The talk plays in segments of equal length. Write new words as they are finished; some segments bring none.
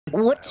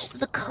What's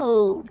the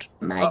code,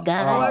 my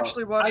guy? I'll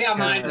actually watch I got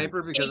mine.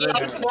 Sniper because I I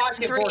just watched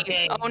it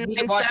 4K. Oh, You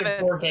can watch it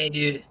 4K,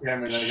 dude.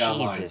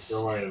 Jesus.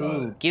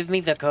 Ooh, give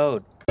me the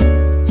code.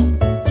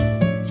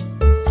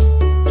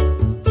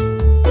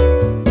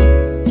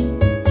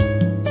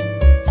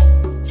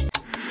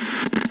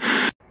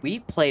 We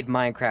played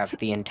Minecraft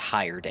the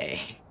entire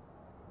day.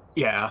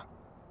 Yeah.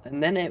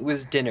 And then it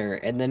was dinner,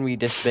 and then we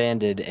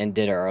disbanded and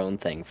did our own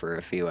thing for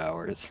a few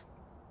hours.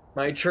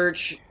 My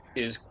church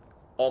is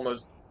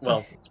almost,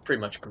 well, it's pretty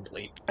much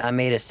complete. I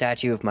made a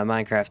statue of my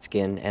Minecraft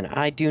skin, and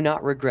I do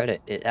not regret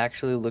it. It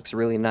actually looks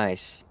really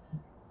nice.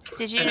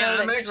 Did you know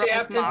I'm that actually drunk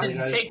after to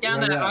Moxie- take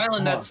down that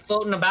island that's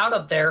floating about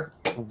up there.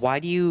 Why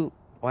do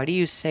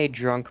you say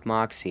Drunk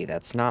Moxie?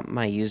 That's not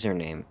my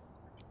username.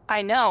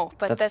 I know,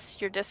 but That's-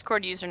 that's your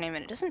Discord username, and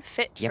it doesn't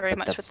fit Yeah, very but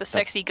much with the that's-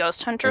 sexy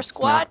Ghost Hunter That's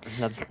squad.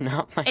 That's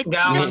not my. It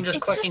Yeah, I'm just- just it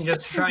clicking, just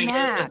doesn't trying to get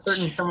match. a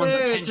certain someone's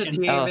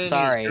attention. Oh,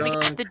 sorry. We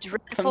got the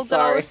dreadful I'm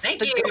sorry. ghost, Thank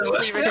the you.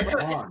 ghostly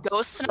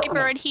ghost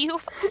sniper, and he who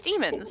fights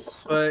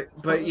demons.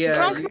 But yeah,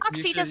 Drunk you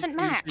Moxie should, doesn't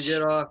match. You should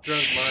get off Drunk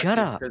Moxie. Shut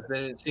up. Because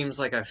then it seems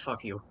like I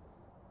fuck you.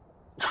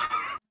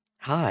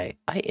 Hi,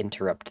 I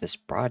interrupt this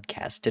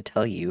broadcast to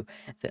tell you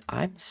that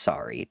I'm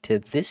sorry to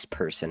this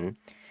person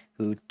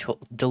who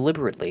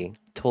deliberately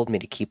told me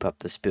to keep up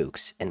the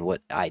spooks, and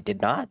what I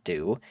did not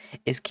do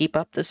is keep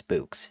up the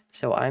spooks.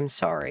 So I'm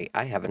sorry,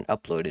 I haven't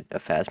uploaded a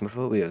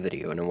Phasmophobia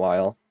video in a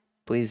while.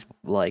 Please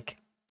like.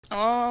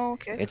 Oh,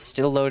 okay. It's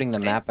still loading the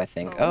Okay. map, I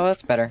think. Oh. Oh,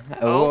 that's better.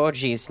 Oh. Oh,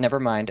 jeez, never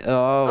mind.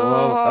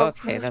 Oh,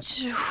 okay,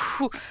 that's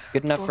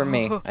good enough for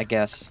me, I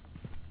guess.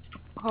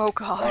 Oh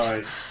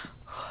god.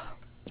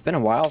 It's been a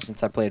while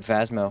since I played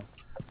Phasmo.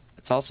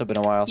 It's also been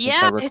a while since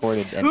Yeah, I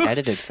recorded and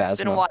edited Phasmo. It's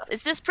been a while.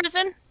 Is this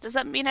prison? Does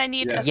that mean I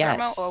need a Yes.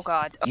 thermo? Oh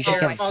god. You should Oh,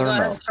 get I'll go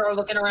ahead thermo. and start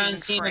looking around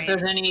and seeing if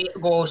there's Frames. any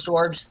ghost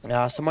orbs.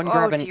 Someone Oh,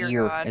 grab an dear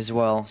ear God. as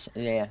well.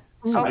 Yeah.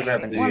 Someone grab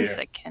Okay, an one ear.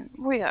 second.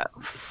 We got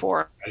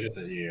 4. I get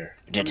the ear.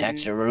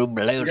 Detector room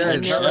below Yeah, to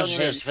yeah,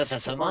 assist with the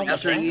thermometer.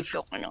 After What's each-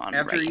 going on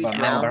after right each now?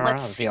 round- Member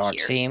Let's of see the art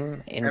here.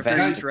 team, After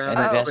each round,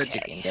 I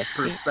investigate.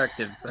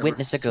 perspectives. I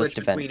Witness a switch ghost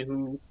event.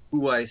 between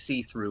who I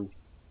see through.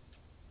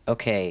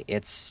 Okay,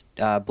 it's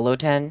below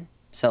 10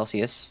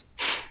 Celsius.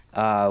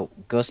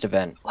 Ghost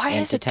event Why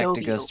and is detect a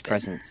Adobe ghost open?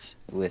 presence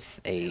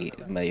with a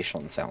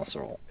Maskerace salsa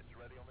roll.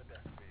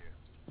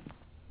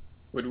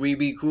 Would we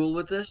be cool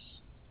with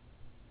this?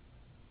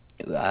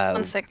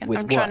 1 second. With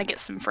I'm what? trying to get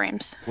some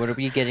frames. What are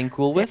we getting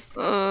cool with? Each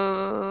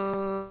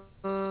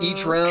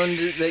round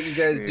that you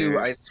guys do,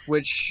 I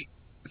switch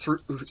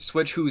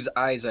whose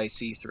eyes I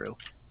see through.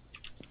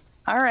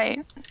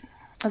 Alright.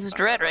 This is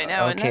Dread right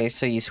now, Okay, isn't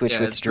so you switch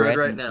Yeah, with it's Dread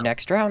Dread right now.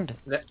 next round.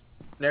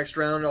 Next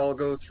round, I'll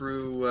go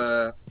through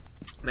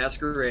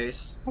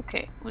Maskerace. it?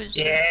 Okay. We'll just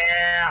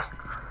Yeah.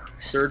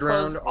 Third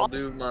close round, I'll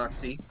do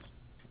Moxie.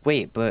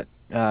 Wait, but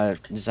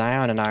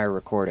Xion and I are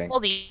recording. all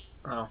the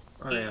Oh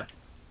yeah.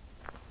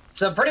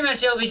 So pretty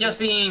much it'll be just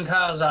being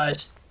Kyle's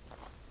eyes.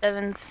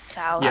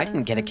 7,000. I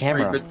can get a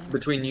camera.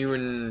 Between you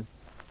and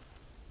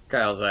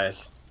Kyle's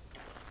eyes.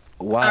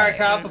 Why? Alright,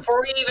 Kyle,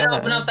 before we even Hold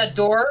open on. up that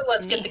door,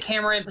 let's get the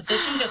camera in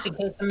position just in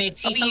case I may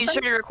see You something.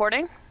 started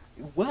recording?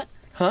 What?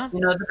 Huh? You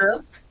know the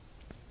drill?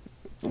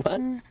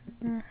 What?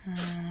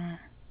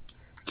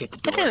 Get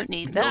the I door. don't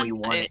need know that. you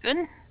want it.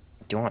 Open.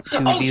 Do you want two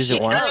Oh, views at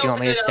shit, once? that Do you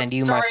want me to was- send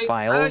you sorry. my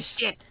files? Oh,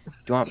 shit. Do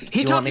you want He me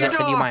to took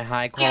send you your my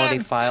high quality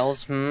him.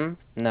 files?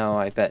 No,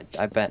 I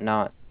bet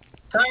not.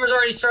 Timer's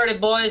already started,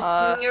 boys.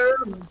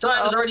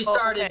 Timer's already Oh,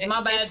 started. okay.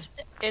 My bad.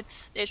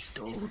 It's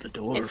Stole the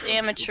door it's from you.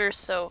 amateur,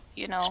 so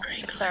you know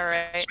it's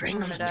alright. I'm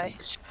gonna die.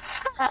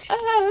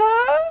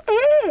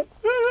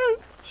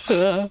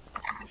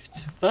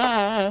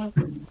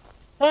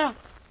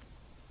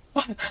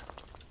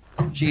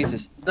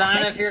 Jesus.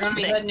 Diana, if you're gonna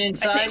be heading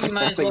inside, you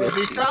might as well do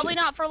something. Probably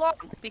not for long.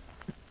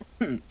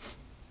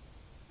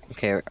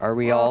 Okay, are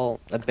we all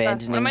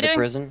abandoning am I the doing?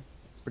 prison?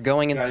 We're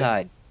going Guys,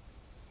 inside.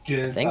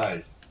 Get I think.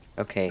 inside.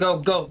 Okay. Go,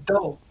 go,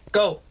 go,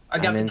 go. I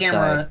got I'm the inside.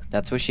 camera.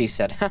 That's what she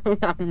said.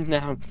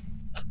 No.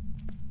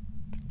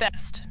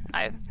 Best.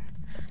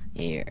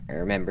 You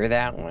remember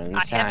that one I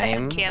have a head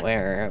time cam.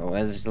 where it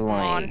was on.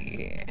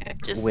 like...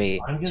 Just-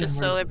 Wait, I'm gonna Just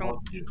so murder everyone-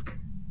 all of you.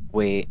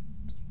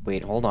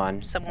 wait, hold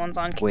on. Someone's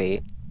on.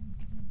 Wait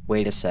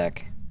a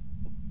sec.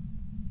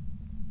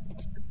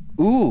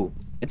 Ooh,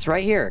 it's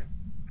right here.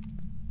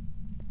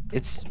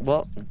 It's,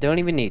 well, don't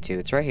even need to.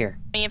 It's right here.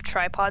 Do you have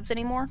tripods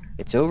anymore?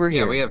 It's over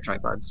Yeah, here. we have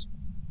tripods.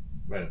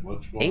 Wait,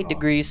 what's going 8 on?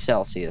 degrees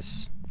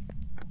Celsius.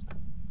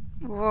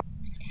 Whoa.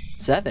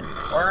 7.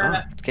 We're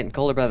Oh, it's getting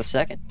colder by the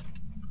second.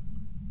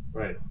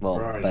 Wait, Well,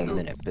 where are by the you?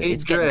 minute, but Hey,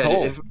 it's getting Dread,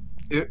 cold.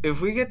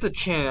 if we get the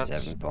chance,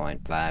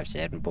 7.5,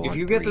 7.3, if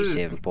you get the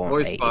 7.8,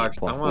 voice box,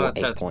 I 8.4, want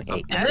to test 8.8.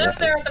 something. Is it up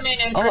there at the main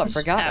entrance? Oh, I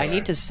forgot. I Yeah.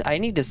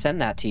 need to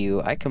send that to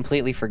you. I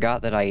completely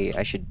forgot that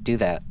I should do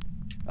that.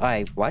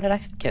 Why did I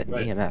get an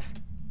Right. EMF?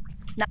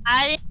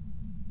 I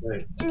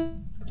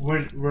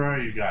Wait, where are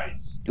you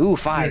guys? Ooh,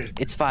 5. Seriously.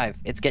 It's 5.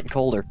 It's getting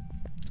colder.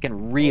 It's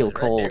getting real Right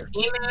cold. there.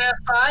 EMF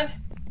 5?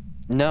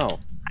 No.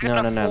 I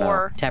got a No.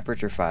 4.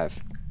 Temperature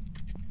 5.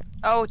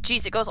 Oh,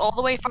 jeez, it goes all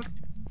the way from.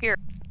 Here.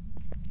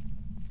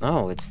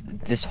 Oh, it's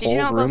this Did you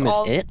know whole it goes room is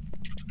all it?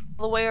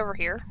 the way over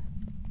here?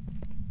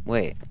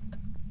 Wait,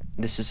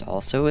 this is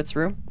also its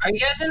room? Are you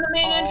guys in the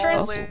main All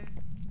entrance? the way-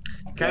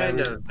 Kind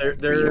of. They're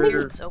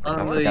Really? It's open. on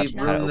I the forgot how to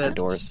room open that's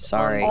doors.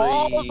 Sorry. on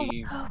All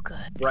the oh, good.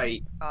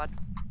 right, God.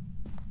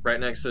 right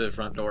next to the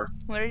front door.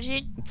 What did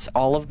you? It's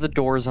all of the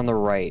doors on the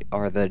right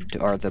are the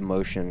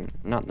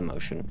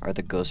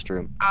ghost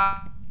room.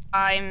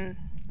 I'm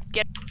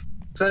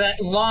So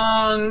that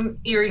long,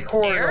 eerie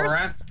corridor, Stairs?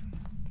 huh?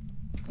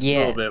 A Yeah.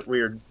 little bit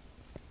weird.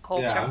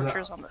 cold Yeah, I'm not-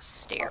 temperatures on the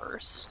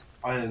stairs.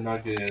 I am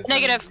not getting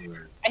Negative.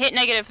 I hit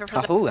negative for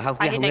I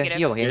hit negative.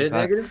 You hit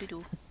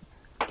negative?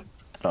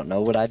 I don't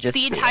know what I just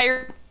The said.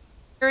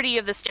 entirety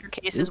of the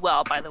staircase as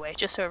well, by the way,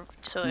 just so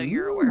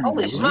you're aware.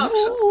 Holy smokes.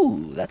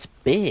 Ooh, that's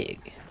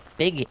big.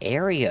 Big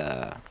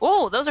area.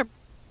 Oh, those are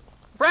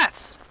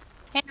breaths.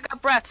 Hey, I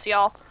got breaths,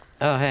 y'all.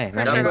 Oh, hey,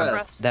 Pretty remember sure that,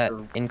 breaths. that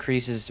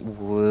increases the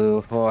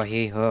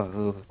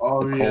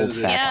cold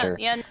factor.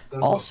 Yeah.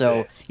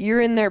 Also,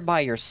 you're in there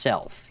by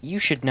yourself. You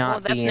should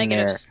not that's be in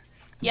negatives.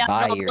 Yeah,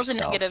 by no, those are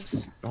yourself.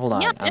 negatives. Hold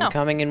on, Yeah, I'm no.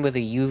 coming in with a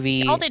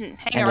UV Y'all didn't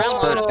hang and a around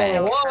spurt long bag.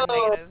 enough to turn Whoa.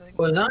 negative.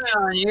 Well,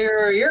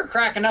 Zion, you're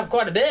cracking up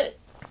quite a bit.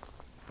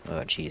 Oh,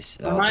 jeez.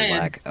 Oh, Oh, the man.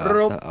 lag.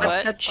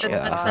 What?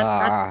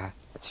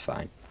 It's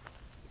fine.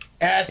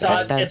 Yeah, I saw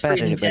it. It's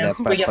freezing temps.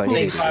 We got the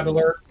big 5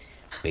 alert.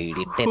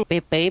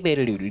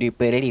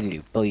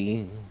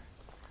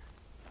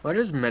 Why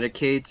does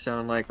Medicaid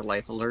sound like a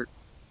life alert?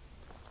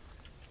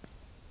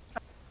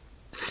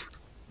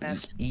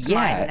 It's Yeah,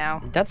 mine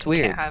now. that's You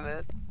weird. Can't have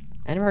it.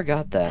 I never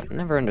got that.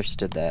 Never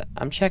understood that.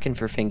 I'm checking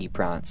for fingy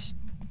prawns.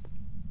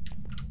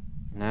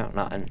 No,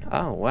 nothing.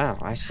 Oh, wow.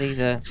 I see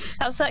the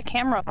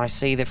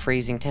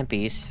freezing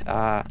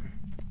tempies.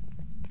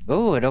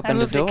 Oh, it I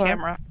opened the moved the door.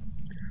 camera.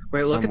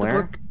 Wait, look at the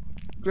Somewhere. book.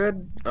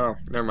 Good. Oh,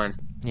 never mind.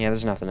 Yeah,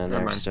 there's nothing in Never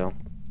there mind. still.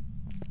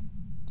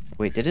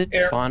 Wait, did it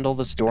Here. fondle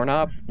this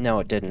doorknob? No,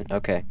 it didn't.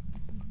 Okay.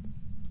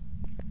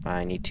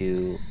 I need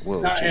to...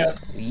 Whoa, Not jeez.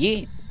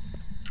 Yeet.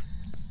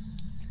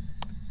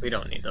 We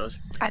don't need those.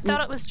 I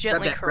thought it was Grab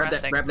gently that, grab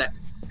that, caressing, grab that.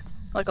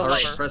 like a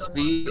Alright, lover. press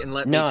V and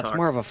let me No, talk. it's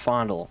more of a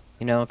fondle.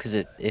 You know, because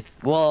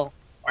well...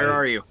 Where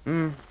are you?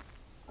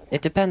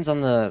 It depends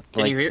on the,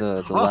 Can you like, hear-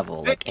 the Oh,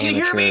 level. Like, can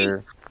you hear me?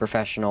 amateur,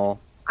 professional...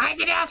 I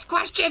can ask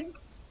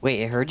questions! Wait,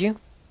 it heard you?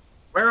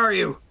 Where are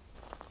you?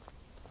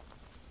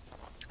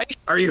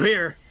 Are you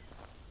here?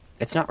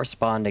 It's not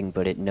responding,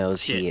 but it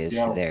knows he Shit. is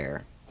Yeah.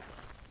 there.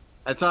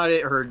 I thought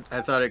it heard. I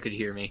thought it could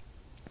hear me.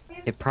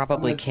 It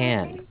probably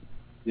can.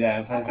 Yeah,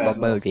 in fact, Probably. how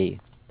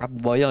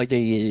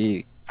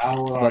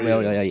old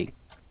are you?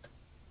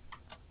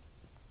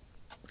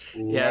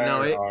 Yeah, no,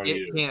 Where are it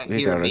you? can't We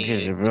hear gotta me. get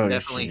It it can right,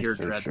 definitely hear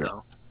for Dread sure.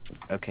 though.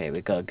 Okay,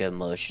 we got a good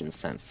motion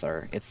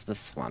sensor. It's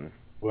this one.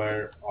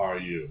 Where are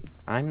you?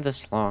 I'm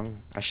this long.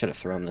 I should have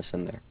thrown this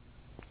in there.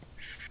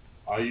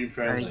 Are you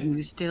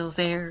friendly? still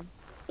there?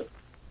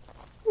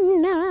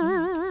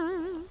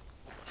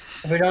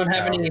 If we don't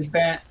have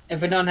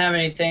if we don't have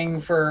anything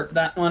for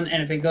that one,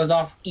 and if it goes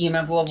off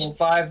EMF level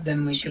 5,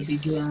 then we could be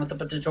dealing with a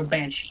potential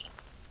banshee.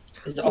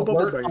 Is the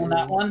alert on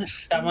that one?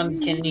 That one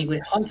can easily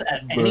hunt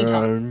at any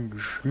time.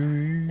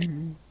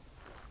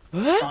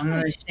 What? I'm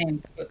gonna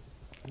stand.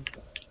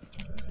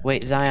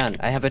 Wait, Zion,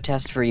 I have a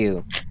test for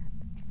you.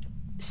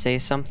 Say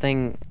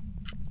something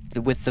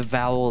with the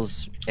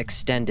vowels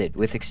extended,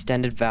 with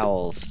extended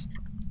vowels.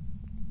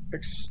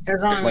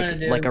 Here's what I'm gonna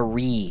do. Like a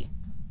re.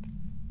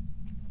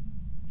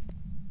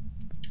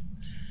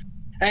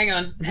 Hang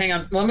on.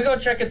 Let me go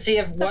check and see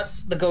if what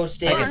the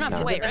ghost is. I guess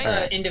not. Wait, right?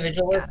 Alright.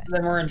 Individualist,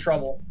 then we're in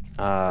trouble.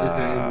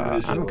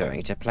 I'm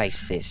going to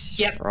place this.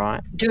 Yep.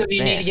 Right. Two of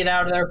you need to get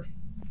out of there.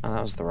 Oh,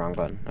 that was the wrong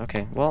button.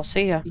 Okay, well,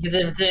 see ya. Because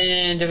if it's an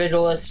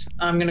individualist,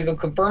 I'm gonna go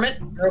confirm it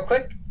real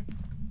quick.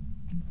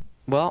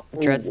 Well,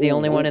 Dread's the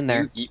only one in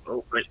there.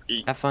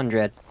 Have fun,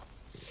 Dread.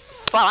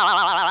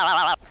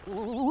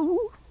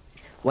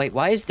 Wait,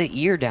 why is the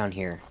ear down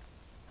here?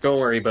 Don't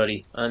worry,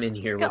 buddy. I'm in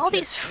here Look at with all you.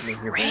 these I'm in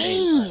here with you.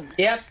 frames.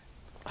 Yep.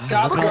 Oh,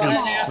 God, look at go all ahead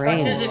these and ask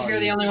questions frames. if you're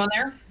the only one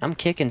there. I'm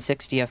kicking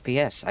 60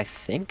 FPS, I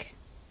think.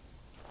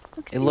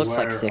 It looks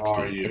like Where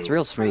 60. are you? It's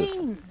real smooth.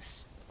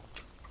 Frames.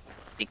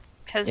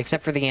 Because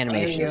Except for the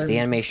animations. The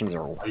animations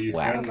are Are you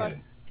whack. friendly?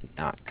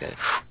 Not good.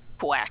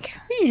 whack.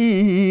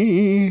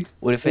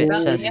 What if it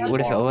Well, says, yeah. what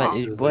if, what,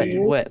 it's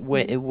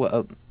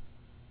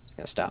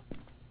gonna stop.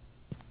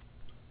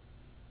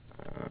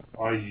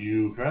 Are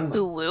you friendly?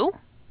 Ulu.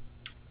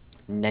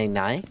 Nay,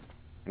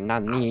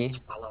 not me.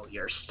 Swallow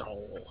your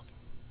soul.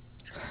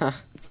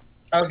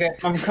 Okay,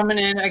 I'm coming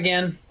in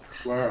again.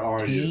 Where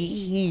are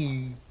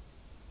you?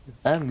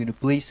 I'm gonna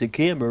place a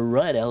camera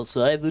right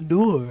outside the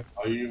door.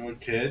 Are you a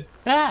kid?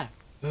 Ah!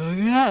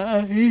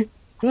 Are you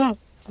an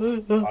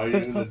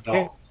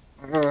adult?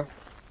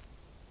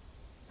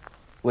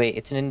 Wait,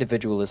 it's an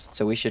individualist,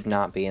 so we should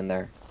not be in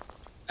there.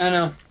 I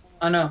know.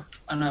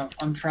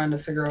 I'm trying to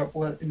figure out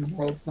what in the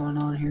world's going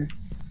on here.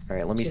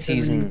 Alright, let me See if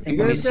there's season anything-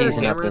 You guys got a up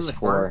camera in this the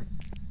floor.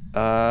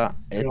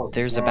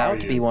 There's Where about are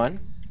to be you? one.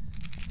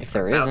 If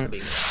there About to isn't. be.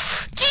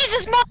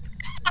 Jesus,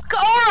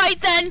 motherfucker!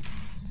 Alright then!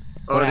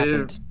 Oh, What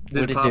dude. happened?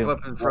 Did it pop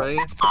up in front of you?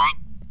 That's fine.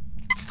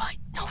 That's fine.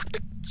 No.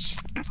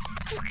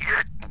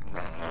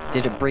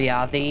 Did it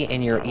breathe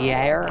in your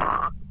ear?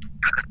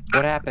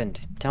 What happened?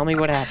 Tell me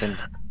what happened.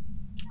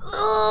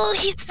 Oh,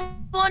 he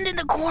spawned in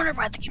the corner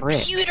by the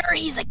computer. Frick.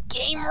 He's a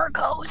gamer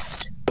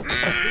ghost.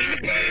 He's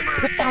a gamer!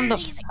 Put down the.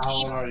 He's a How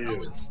old gamer are you?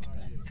 ghost.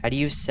 How do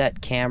you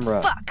set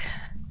camera? Fuck.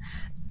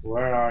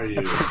 Where are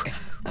you?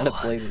 How to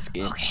play this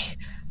game? Okay.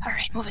 All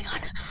right, moving on.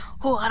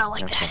 Oh, I don't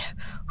like Okay. that.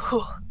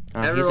 Oh, He's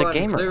a Everyone,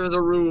 gamer. clear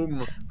the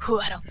room.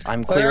 I don't.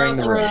 I'm clearing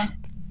the room.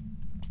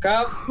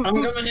 Go.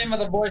 I'm coming in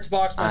with a voice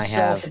box I myself.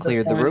 have at this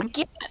cleared the point. room.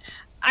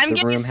 I'm The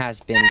getting. room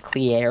has been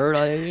cleared.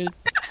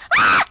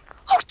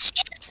 Oh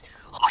Jesus!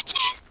 Oh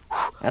Jesus!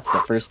 That's the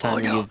first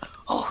time you've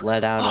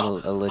let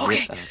out a legit.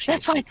 Okay, Oh, jeez,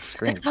 that's fine.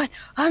 Scream. That's fine.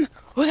 Oh,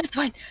 that's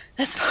fine.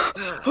 That's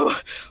fine.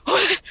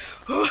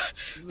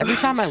 Every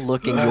time I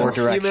look in your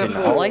direction,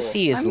 UFO. all I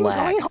see is I'm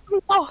lag. going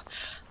home now.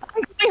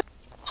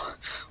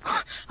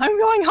 I'm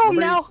going home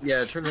now.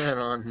 Yeah, turn that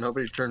on.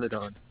 Nobody turned it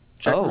on.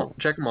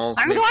 Check them all.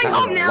 I'm make going sure. That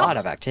was home a now. lot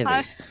of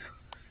activity.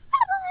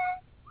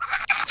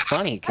 It's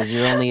funny because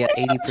you're only at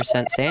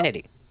 80%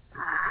 sanity,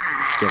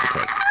 give or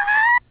take.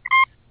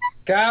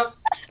 Go.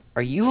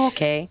 Are you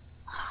okay?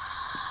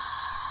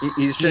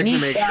 He's checking to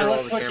make Yeah, sure all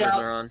let's the switch cameras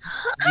out. are on.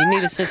 Do you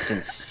need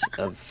assistance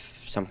of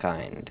some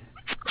kind?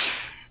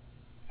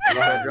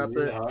 Drop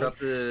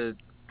the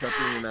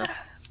EMF.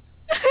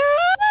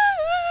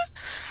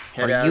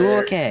 Head Are out you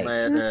there, okay?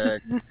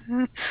 Let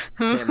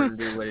Cameron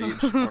do what he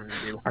just wanted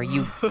to do. Are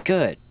you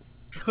good?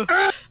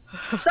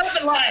 Stop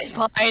it, lying. It's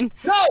fine.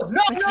 No,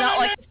 no, It's no, not no,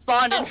 like it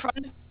spawned in front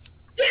of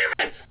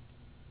damn it!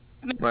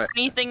 What?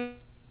 anything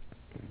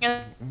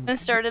and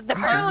started the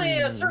Apparently,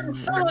 a certain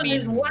someone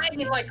is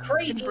lagging like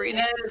crazy Just breathe.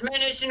 and is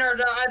managing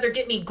to either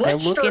get me glitched I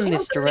look or in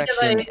this something because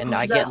direction and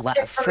I get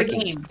kicked from the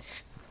freaking. game.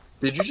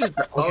 Did you just?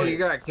 Oh, Okay. you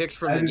got kicked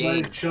from the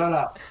Everybody game. shut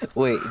up.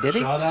 Wait, did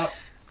he? Shut up.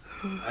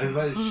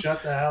 Everybody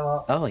shut the hell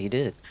up. Oh, he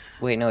did.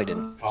 Wait, no, he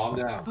didn't. Calm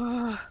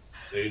down.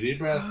 Take a deep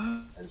breath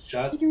and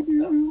shut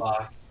the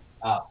fuck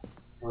up,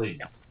 please.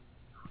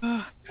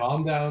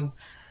 Calm down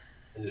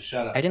and just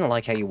shut up. I didn't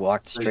like how you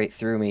walked straight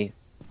through me.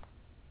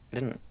 I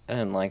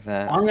didn't like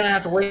that. I'm gonna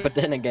have to wait. But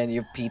then again,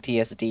 you have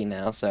PTSD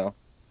now, so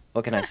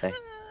what can I say?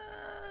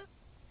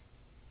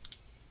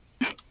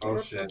 Oh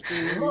shit.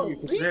 I'm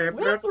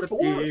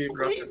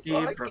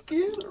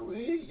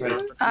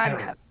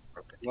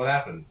What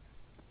happened?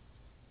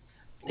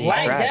 He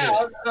Lagged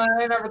crashed. out,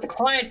 whenever the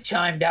client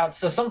chimed out,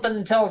 so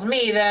something tells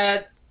me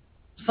that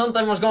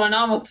something was going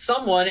on with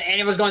someone,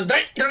 and it was going, and then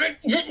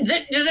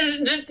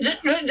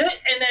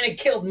it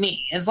killed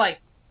me. It's like,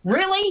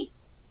 really?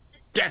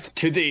 Death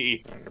to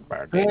thee.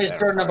 Really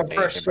starting up a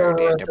fresh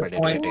server at this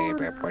point.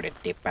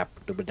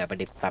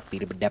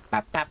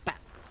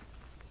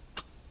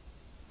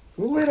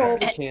 Who lit all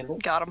the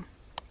candles? got him.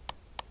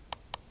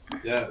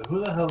 Yeah,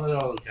 who the hell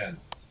lit all the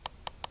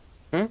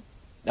candles?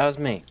 That was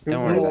me. Who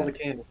Don't lit worry all about the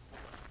it. candles?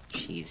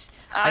 Jeez.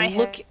 I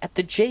look at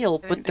the jail,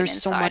 but there's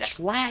so much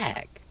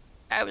lag.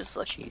 I was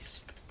looking.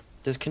 Jeez.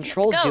 Does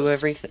Control do Ghost.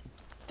 everything?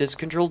 Does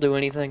Control do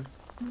anything?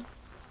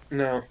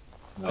 No.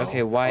 No.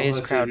 Okay, why is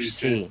Unless Crouch you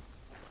C?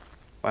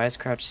 Why is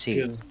Crouch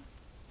C? Because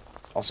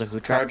Also, who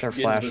dropped our Crouch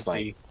begins with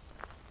flashlight? C.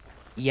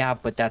 Yeah,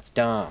 but that's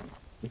dumb.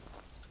 How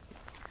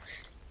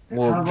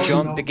Well, about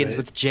jump no, begins bitch?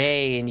 with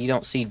J, and you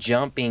don't see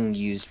jumping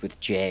used with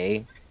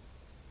J.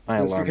 My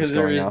That's alarm's because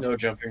there going is off. no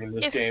jumping in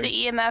this If game. the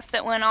EMF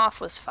that went off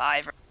was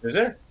 5. Is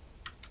there?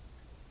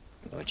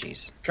 Oh,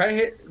 jeez. Try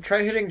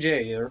hitting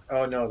J.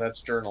 Oh no, that's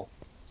journal.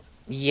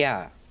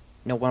 Yeah,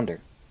 no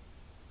wonder.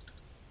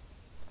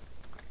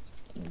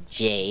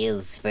 J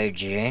is for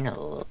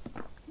journal.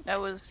 That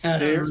was. They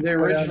Put out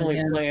originally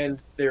again. planned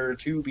there were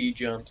 2 B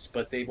jumps,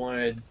 but they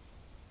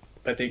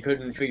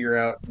couldn't figure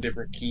out a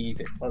different key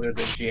other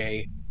than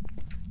J.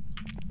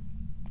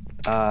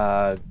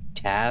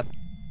 Tab?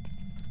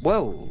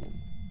 Whoa!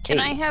 Can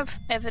I Hey, have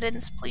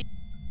evidence, please?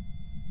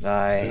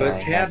 I But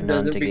have tab none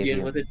doesn't to give begin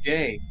you. with a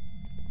J.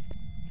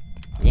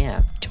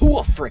 Yeah. To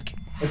a frick!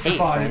 It's Hey,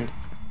 5. friend.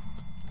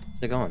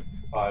 How's it going?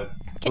 5.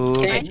 Can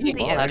Okay, I see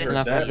the well, that's evidence?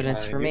 enough That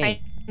evidence for time. me.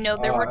 I know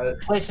there were.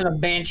 Placing a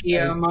banshee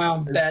on my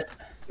own bet.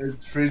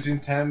 It's freezing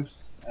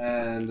temps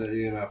and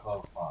EMF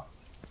level 5.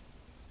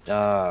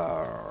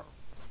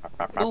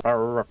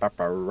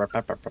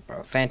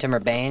 Phantom or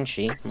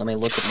Banshee. Let me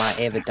look at my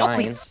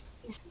evidence.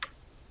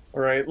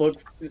 Alright,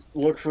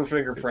 look for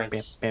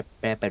fingerprints.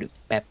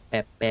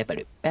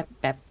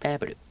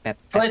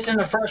 Placing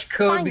a fresh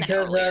code Find that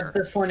because earlier. at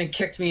this point it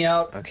kicked me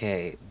out.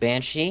 Okay,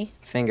 Banshee,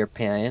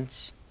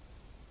 fingerprints,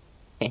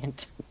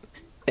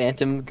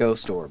 Phantom,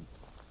 Ghost Orb.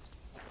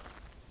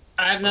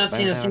 I have not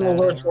seen a single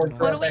Lord Sword What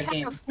throughout do we that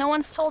game. have? No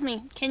one's told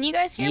me. Can you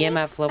guys hear me?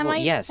 EMF level, Am I-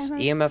 yes, am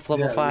I- EMF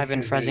level Yeah, 5 we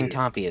and can Frezzing hear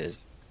Tompios.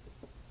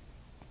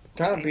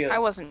 Tompios. I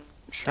wasn't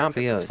sure if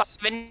it was Tompios. 5,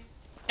 and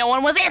no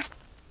one was answering.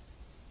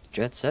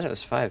 Jet said it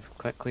was 5,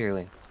 quite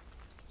clearly.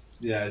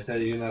 Yeah, I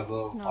said EMF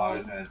level No.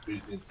 5 and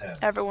freezing temps.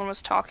 Everyone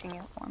was talking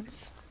at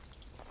once.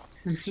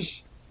 And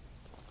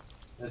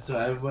so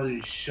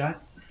everybody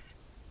shut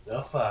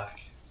the fuck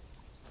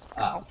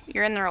up.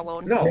 You're in there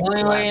alone. No. The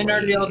only way in there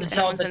to be able to Gladly.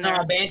 tell if it's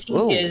not a banshee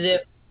Whoa. is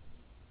if.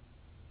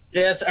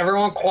 Yes,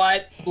 everyone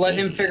quiet. Let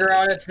him figure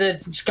out if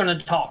it's going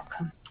to talk.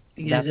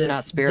 Because That's if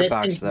not spirit this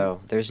box, can- though.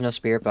 There's no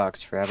spirit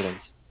box for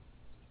evidence.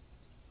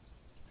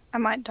 I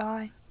might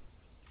die.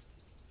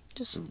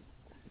 Just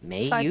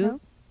May side you?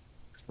 note.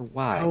 For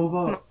why? How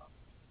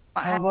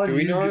about Do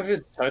we you know if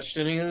it's touched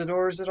any of the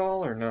doors at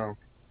all, or no?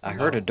 I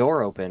heard a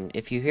door open.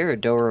 If you hear a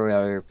door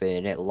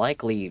open, it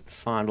likely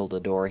fondled a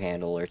door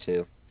handle or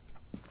two.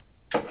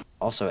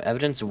 Also,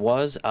 evidence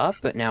was up,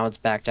 but now it's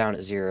back down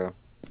at 0.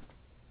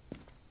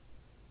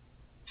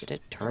 Did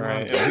it turn on?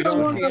 Alright, Yeah, if we it's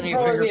don't one see of any the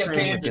probably a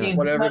fingerprints, banshee.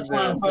 whatever That's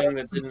one the of the- thing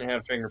that didn't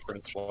have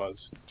fingerprints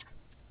was.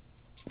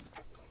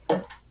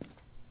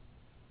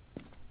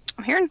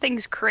 I'm hearing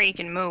things creak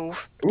and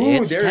move. Ooh,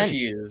 It's there 10.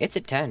 she is. It's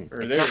a 10.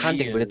 Or It's there not he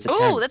hunting, but is. it's a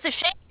 10. Ooh, that's a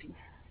shame.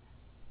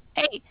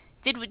 Hey,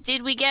 did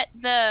we get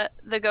the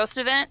ghost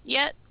event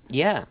yet?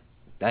 Yeah,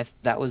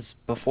 that was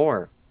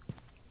before.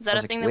 Is that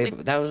was a thing like that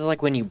we? that was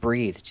like when you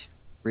breathed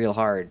real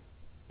hard,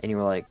 and you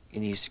were like,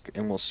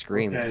 and we'll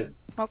scream. Okay.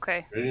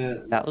 Okay.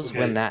 That was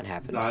when that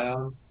happened.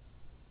 Xion,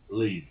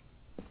 leave.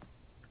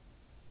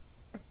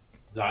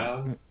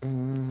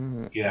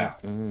 Xion, get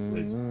out,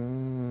 please.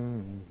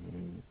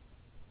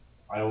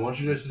 I want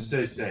you guys to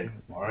stay safe,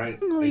 alright?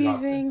 I'm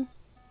leaving.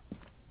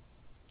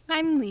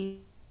 I'm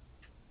leaving.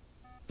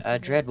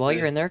 Dread, while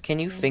you're in there, can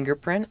you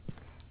fingerprint?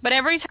 But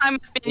every time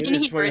I've been in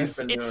It's here, what it I've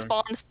been doing.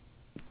 spawns.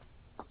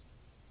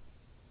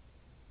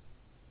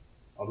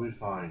 I'll be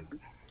fine.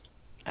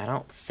 I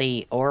don't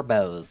see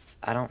orbos.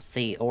 I don't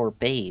see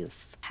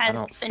orbees. I Has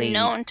don't been see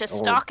known to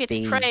stalk its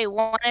orbe- prey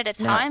one at a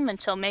time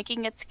nuts. until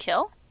making its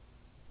kill.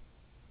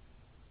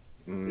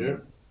 Mm,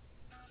 Here.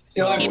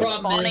 The only Keeps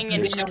problem is spawning being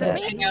and able to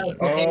that hang out mean? of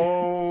cooking.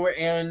 Oh,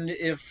 and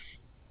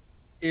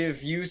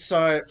if you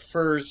saw it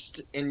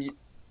first and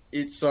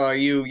it saw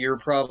you, you're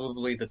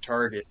probably the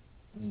target.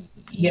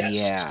 Yes.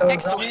 Yeah. So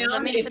Excellent. Does that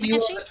Zion, mean it's if a you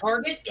banshee? are the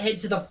target, head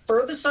to the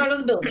furthest side of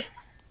the building.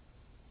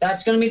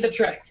 That's going to be the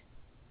trick.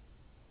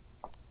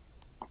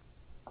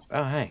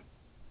 Oh, hey.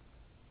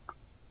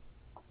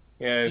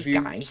 Yeah, Hey,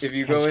 guys, if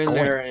you how's go it in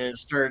going? there and it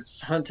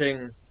starts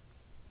hunting,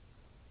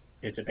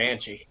 it's a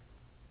banshee.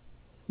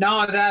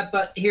 Not only that,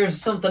 but here's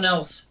something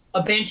else.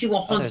 A banshee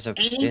will hunt there's a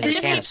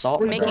anything can of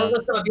salt in the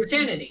regardless of your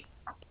sanity.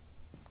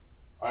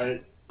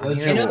 Alright. I'm In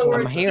here. other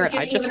words, I'm here. you can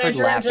I just even heard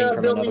enter laughing into a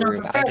from building another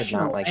room. I did not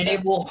unprofessional, like and that.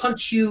 it will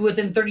hunt you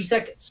within 30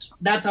 seconds.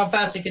 That's how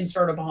fast it can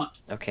start a hunt.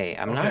 Okay,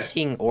 I'm Okay. not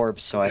seeing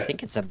orbs, so I Okay.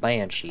 think it's a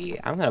banshee.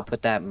 I'm gonna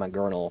put that in my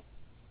journal,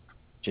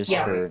 just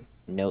Yeah. for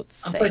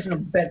notes' I'm sake. placing a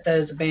bet that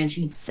is a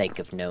banshee. Sake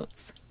of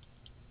notes.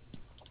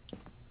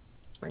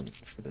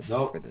 For this,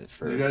 Nope. for the,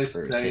 for, You guys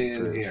for, stay sake,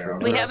 in for, here. for I'm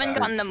We gonna notes, haven't for-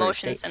 gotten the for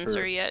motion sake,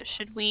 sensor for... yet.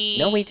 Should we?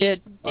 No, we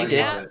did. I We did.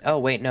 got it. Oh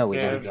wait, no, we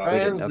Yeah, didn't. if We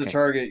didn't. Zion's the Okay.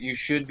 target, you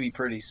should be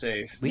pretty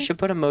safe. We should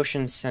put a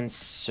motion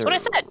sensor.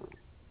 That's what I said.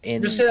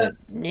 In Just the said-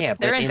 They're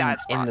but in in bad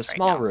the spots right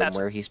small now, room that's-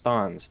 where he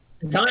spawns.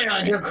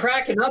 Zion, you're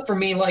cracking up for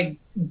me like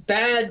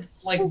bad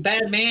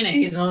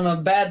mayonnaise on a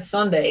bad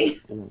Sunday.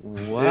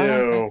 What?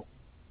 Ew.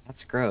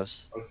 That's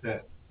gross. Okay.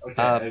 Okay,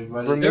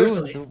 everybody.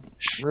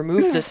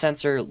 Remove the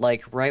sensor,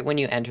 like, right when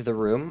you enter the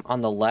room.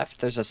 On the left,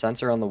 there's a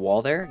sensor on the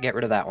wall there. Get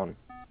rid of that one.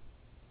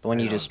 The one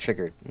you Hang just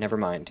triggered. Never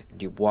mind.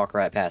 You walk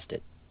right past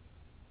it.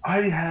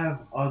 I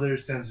have other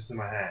sensors in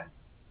my hand.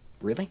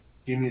 Really?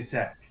 Give me a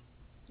sec.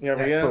 Yeah,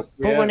 we Yeah, have.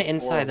 we Put have one 4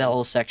 inside of that them.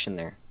 little section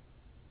there.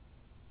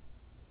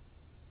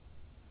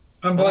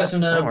 I'm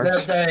placing that a works.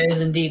 bet that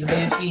is indeed a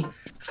banshee.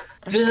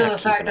 I'm Due just to gonna the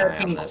keep fact an that eye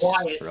it's on been this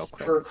quiet real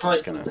quick. for quite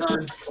Just some gonna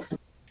time.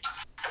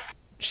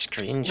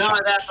 screenshot. Not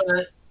only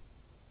that,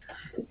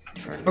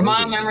 but for no from my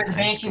reason. memory, the I'm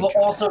banshee will screenshotting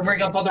also that.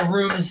 ring up other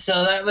rooms,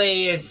 so that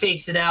way it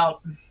fakes it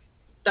out.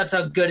 That's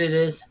how good it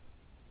is.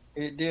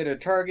 It did a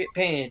target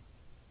pan.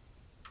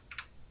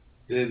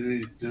 Did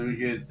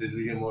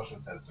we get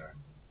motion sensor?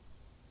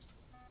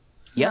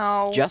 Yep.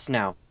 No. Just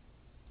now.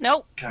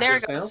 Nope. There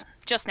it Just goes. now?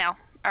 Just now.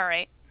 All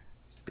right.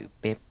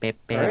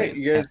 Alright,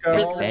 you guys got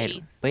all.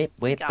 Banshee.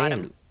 Got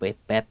him.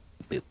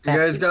 You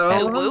guys got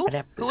all of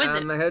them? Who? Who is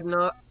it?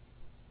 I'm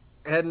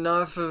heading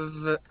off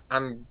of.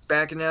 I'm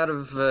backing out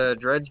of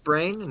Dread's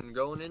brain and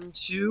going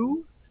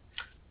into.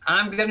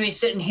 I'm going to be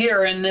sitting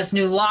here in this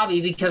new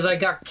lobby because I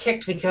got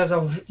kicked because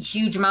of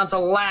huge amounts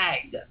of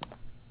lag.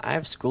 I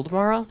have school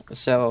tomorrow,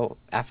 so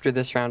after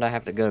this round I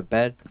have to go to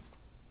bed.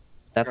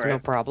 That's no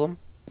Alright. problem.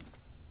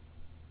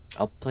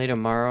 I'll play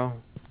tomorrow.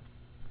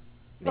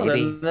 Well,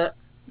 Maybe. then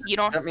You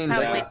don't that means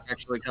have I late. can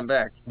actually come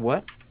back.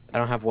 What? I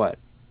don't have what?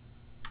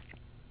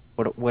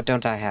 What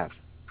don't I have?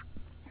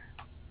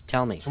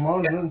 Tell me.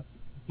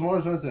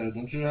 Tomorrow's Wednesday.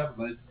 Don't you have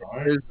a late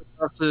start?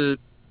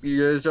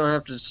 You guys don't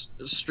have to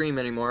stream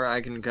anymore.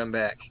 I can come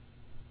back.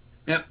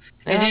 Hey, Yeah,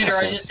 that Xander, makes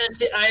I sense. just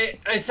sent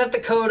I sent the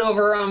code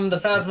over the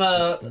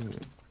Phasmo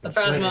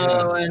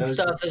and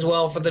stuff as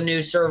well for the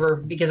new server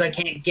because I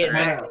can't get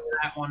back to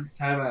that one.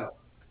 Time out.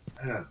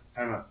 Hang on.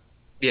 Time out.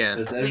 Yeah.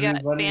 Does We got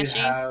everybody Banshee?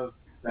 have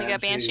We got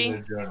Banshee in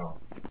Banshee? their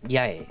journal?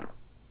 Yeah.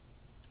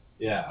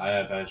 Yeah, I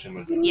have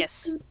Ashen.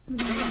 Yes.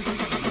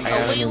 I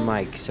got a new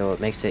mic, so it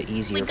makes it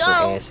easier for go.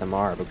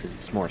 ASMR because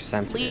it's more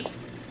sensitive.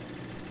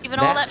 Even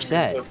all That that.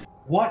 said,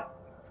 What?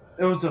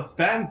 It was a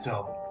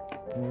phantom.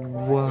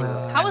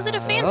 whoa. How is it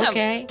a phantom?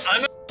 Okay. Because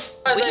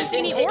We I didn't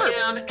see didn't any take orbs.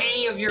 down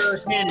any of your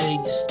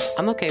sanities.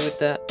 I'm okay with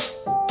that.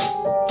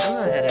 I'm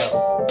gonna head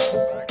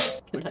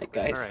out. Good night,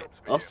 guys. Alright.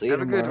 I'll see you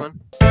Have a good tomorrow.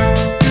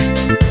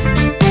 one.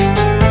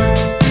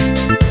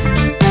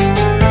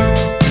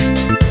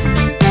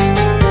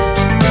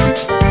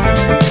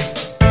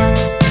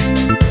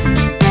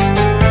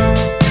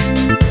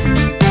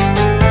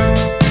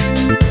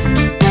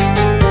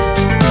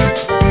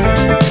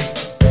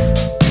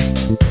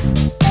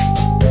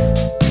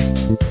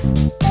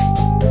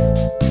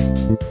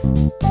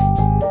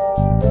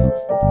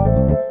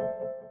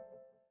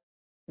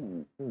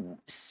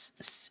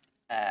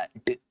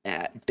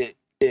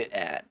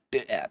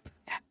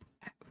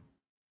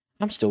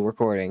 I'm still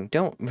recording.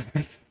 Don't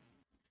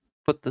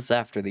put this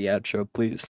after the outro, please.